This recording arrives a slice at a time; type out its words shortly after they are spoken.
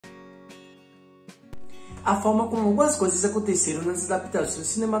A forma como algumas coisas aconteceram nas adaptações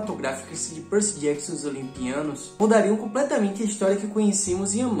cinematográficas de Percy Jackson e os Olimpianos mudariam completamente a história que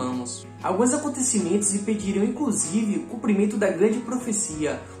conhecemos e amamos. Alguns acontecimentos impediriam inclusive o cumprimento da grande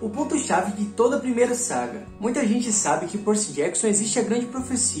profecia, o ponto-chave de toda a primeira saga. Muita gente sabe que em Percy Jackson existe a grande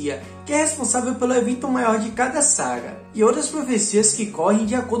profecia, que é responsável pelo evento maior de cada saga, e outras profecias que correm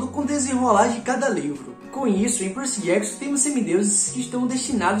de acordo com o desenrolar de cada livro. Com isso, em Percy Jackson temos semideuses que estão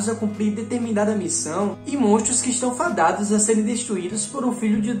destinados a cumprir determinada missão e monstros que estão fadados a serem destruídos por um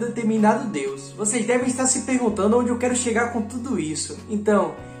filho de um determinado deus. Vocês devem estar se perguntando onde eu quero chegar com tudo isso.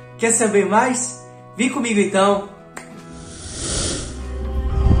 Então, quer saber mais? Vem comigo então!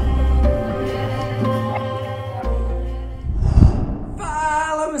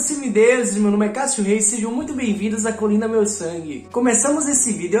 Fala, meus semideuses! Meu nome é Cássio Reis, sejam muito bem-vindos a Colina Meio Sangue. Começamos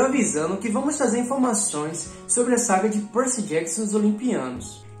esse vídeo avisando que vamos trazer informações sobre a saga de Percy Jackson e os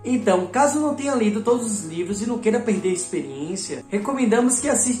Olimpianos. Então, caso não tenha lido todos os livros e não queira perder a experiência, recomendamos que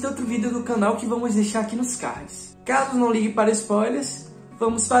assista outro vídeo do canal que vamos deixar aqui nos cards. Caso não ligue para spoilers,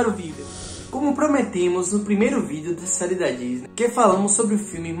 vamos para o vídeo. Como prometemos no primeiro vídeo da série da Disney, que falamos sobre o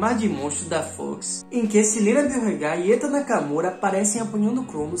filme Mar de Monstros da Fox, em que Silena e Eta Nakamura aparecem apanhando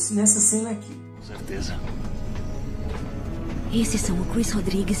Cronos nessa cena aqui. Com certeza. Esses são o Chris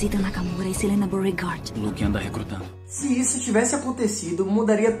Rodrigues, Eta Nakamura e Silena Beauregard. O Luke anda recrutando. Se isso tivesse acontecido,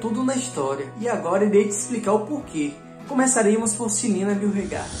 mudaria tudo na história, e agora irei te explicar o porquê. Começaremos por Silena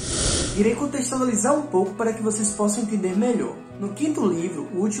Beauregard. Irei contextualizar um pouco para que vocês possam entender melhor. No quinto livro,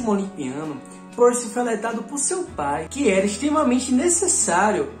 O Último Olimpiano, Percy foi alertado por seu pai que era extremamente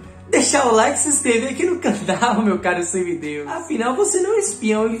necessário deixar o like e se inscrever aqui no canal, meu caro semideus. Afinal, você não é um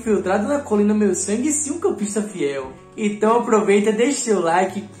espião infiltrado na Colina Meio Sangue e sim um campista fiel. Então aproveita, deixe seu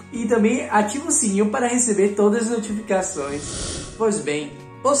like e também ativa o sininho para receber todas as notificações. Pois bem,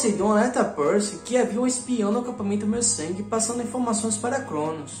 Poseidon alerta Percy que havia um espião no acampamento Meio Sangue passando informações para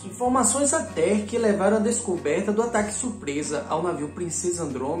Cronos. Informações até que levaram à descoberta do ataque surpresa ao navio Princesa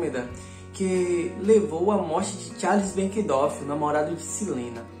Andrômeda, que levou à morte de Charles Benkedoff, o namorado de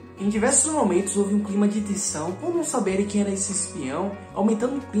Silena. Em diversos momentos houve um clima de tensão por não saberem quem era esse espião,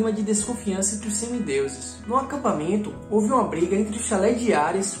 aumentando o clima de desconfiança entre os semideuses. No acampamento, houve uma briga entre o chalé de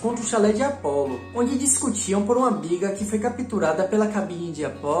Ares contra o chalé de Apolo, onde discutiam por uma biga que foi capturada pela cabine de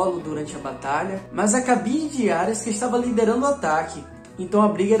Apolo durante a batalha, mas a cabine de Ares que estava liderando o ataque, então a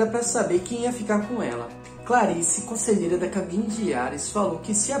briga era para saber quem ia ficar com ela. Clarice, conselheira da cabine de Ares, falou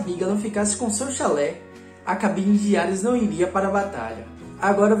que se a biga não ficasse com seu chalé, a cabine de Ares não iria para a batalha.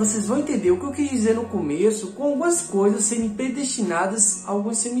 Agora vocês vão entender o que eu quis dizer no começo, com algumas coisas serem predestinadas a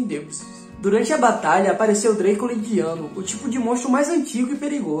alguns semideuses. Durante a batalha apareceu Draco Lidiano, o tipo de monstro mais antigo e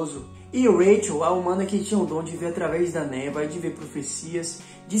perigoso. E Rachel, a humana que tinha o dom de ver através da névoa e de ver profecias,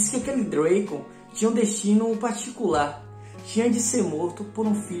 disse que aquele Draco tinha um destino particular. Tinha de ser morto por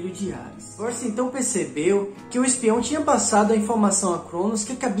um filho de Ares. Percy então percebeu que o espião tinha passado a informação a Cronos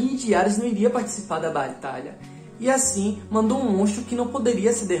que a cabine de Ares não iria participar da batalha. E assim, mandou um monstro que não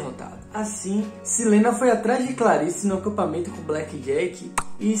poderia ser derrotado. Assim, Silena foi atrás de Clarice no acampamento com Blackjack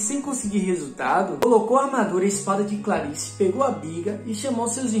e, sem conseguir resultado, colocou a armadura e a espada de Clarice, pegou a biga e chamou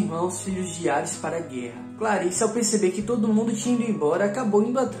seus irmãos, filhos de Ares, para a guerra. Clarice, ao perceber que todo mundo tinha ido embora, acabou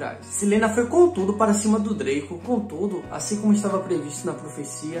indo atrás. Silena foi com tudo para cima do Draco, contudo, assim como estava previsto na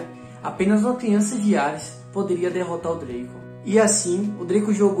profecia, apenas uma criança de Ares poderia derrotar o Draco. E assim, o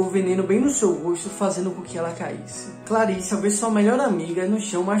Draco jogou veneno bem no seu rosto, fazendo com que ela caísse. Clarice, ao ver sua melhor amiga no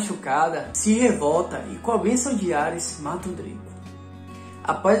chão machucada, se revolta e, com a bênção de Ares, mata o Draco.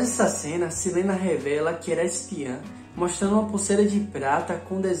 Após essa cena, Silena revela que era espiã, mostrando uma pulseira de prata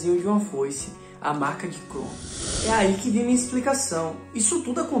com o desenho de uma foice, a marca de Cronos. É aí que vem minha explicação. Isso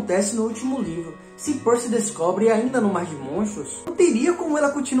tudo acontece no último livro. Se Percy descobre ainda no Mar de Monstros, não teria como ela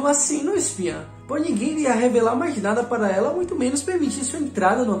continuar sendo espiã, pois ninguém iria revelar mais nada para ela, muito menos permitir sua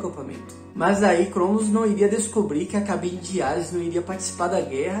entrada no acampamento. Mas aí Cronos não iria descobrir que a cabine de Ares não iria participar da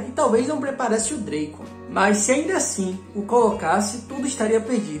guerra e talvez não preparasse o Draco. Mas se ainda assim o colocasse, tudo estaria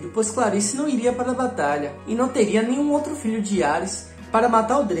perdido, pois Clarice não iria para a batalha e não teria nenhum outro filho de Ares para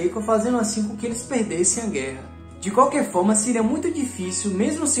matar o Draco, fazendo assim com que eles perdessem a guerra. De qualquer forma, seria muito difícil,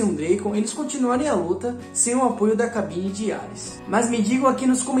 mesmo sem um Draco, eles continuarem a luta sem o apoio da cabine de Ares. Mas me digam aqui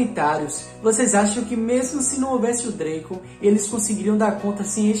nos comentários, vocês acham que mesmo se não houvesse o Draco, eles conseguiriam dar conta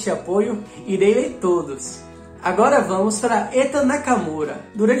sem este apoio? Irei ler todos. Agora vamos para Eta Nakamura.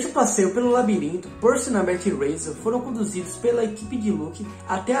 Durante o passeio pelo labirinto, Percy, Nabet e Razor foram conduzidos pela equipe de Luke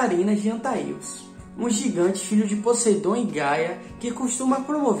até a arena de Antaios, um gigante filho de Poseidon e Gaia que costuma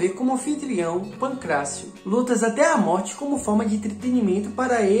promover como anfitrião Pancrácio lutas até a morte como forma de entretenimento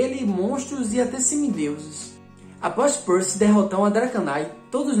para ele, monstros e até semideuses. Após Percy derrotar uma Dracanai,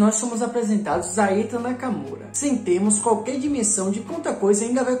 todos nós somos apresentados a Ethan Nakamura, sem termos qualquer dimensão de quanta coisa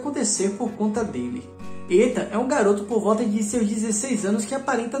ainda vai acontecer por conta dele. Ethan é um garoto por volta de seus 16 anos que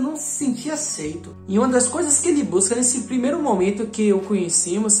aparenta não se sentir aceito. E uma das coisas que ele busca nesse primeiro momento que o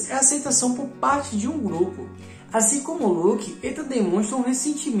conhecemos é a aceitação por parte de um grupo. Assim como Luke, Ethan demonstra um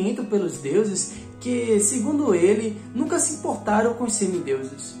ressentimento pelos deuses que, segundo ele, nunca se importaram com os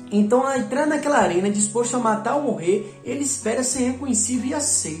semideuses. Então, ao entrar naquela arena disposto a matar ou morrer, ele espera ser reconhecido e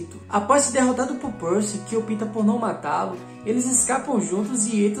aceito. Após ser derrotado por Percy, que opta por não matá-lo, eles escapam juntos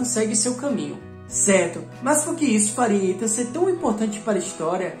e Ethan segue seu caminho. Certo, mas por que isso faria Ethan ser tão importante para a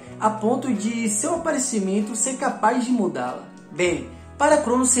história a ponto de seu aparecimento ser capaz de mudá-la? Bem, para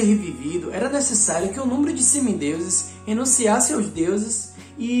Cronos ser revivido, era necessário que o número de semideuses renunciasse aos deuses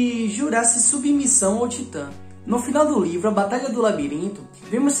e jurasse submissão ao Titã. No final do livro, A Batalha do Labirinto,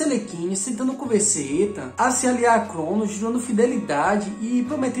 vemos Selequines tentando convencer Ethan a se aliar a Cronos, jurando fidelidade e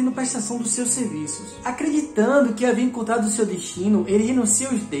prometendo prestação dos seus serviços. Acreditando que havia encontrado seu destino, ele renuncia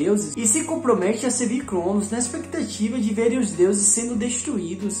aos deuses e se compromete a servir Cronos na expectativa de verem os deuses sendo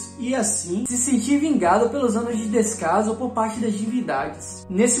destruídos e assim se sentir vingado pelos anos de descaso por parte das divindades.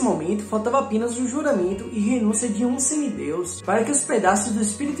 Nesse momento, faltava apenas um juramento e renúncia de um semideus para que os pedaços do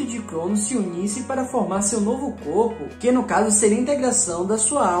espírito de Cronos se unissem para formar seu novo corpo, que no caso seria a integração da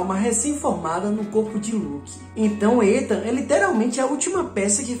sua alma recém-formada no corpo de Luke. Então Ethan é literalmente a última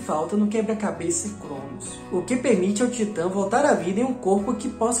peça que falta no quebra-cabeça Cronos, o que permite ao Titã voltar à vida em um corpo que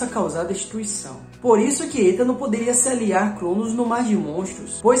possa causar destruição. Por isso que Ethan não poderia se aliar a Cronos no Mar de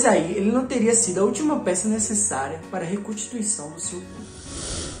Monstros, pois aí ele não teria sido a última peça necessária para a reconstituição do seu corpo.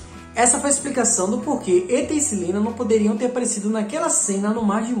 Essa foi a explicação do porquê Ethan e Silena não poderiam ter aparecido naquela cena no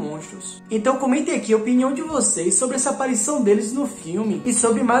Mar de Monstros. Então comentem aqui a opinião de vocês sobre essa aparição deles no filme e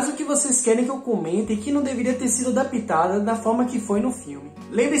sobre mais o que vocês querem que eu comente que não deveria ter sido adaptada da forma que foi no filme.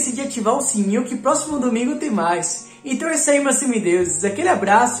 Lembre-se de ativar o sininho que próximo domingo tem mais. Então é isso aí, meus semideuses. Aquele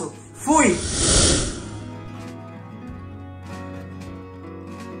abraço. Fui!